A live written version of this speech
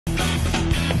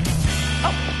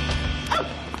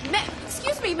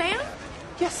Excuse me, ma'am.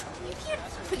 Yes. You can't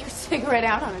put your cigarette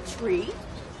out on a tree.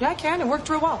 Yeah, I can. It worked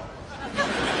real well.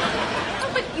 No,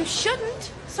 but you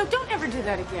shouldn't. So don't ever do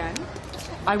that again.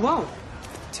 I won't.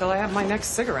 Till I have my next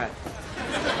cigarette.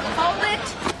 Hold it.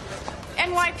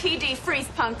 NYPD, freeze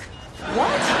punk.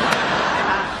 What?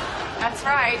 That's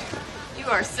right. You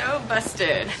are so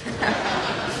busted.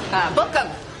 Book 'em.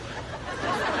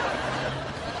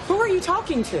 Who are you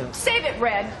talking to? Save it,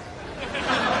 Red.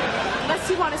 Unless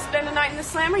you want to spend the night in the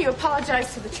slammer, you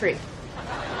apologize to the tree.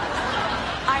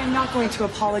 I am not going to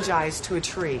apologize to a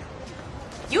tree.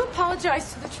 You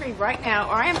apologize to the tree right now,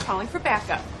 or I am calling for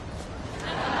backup.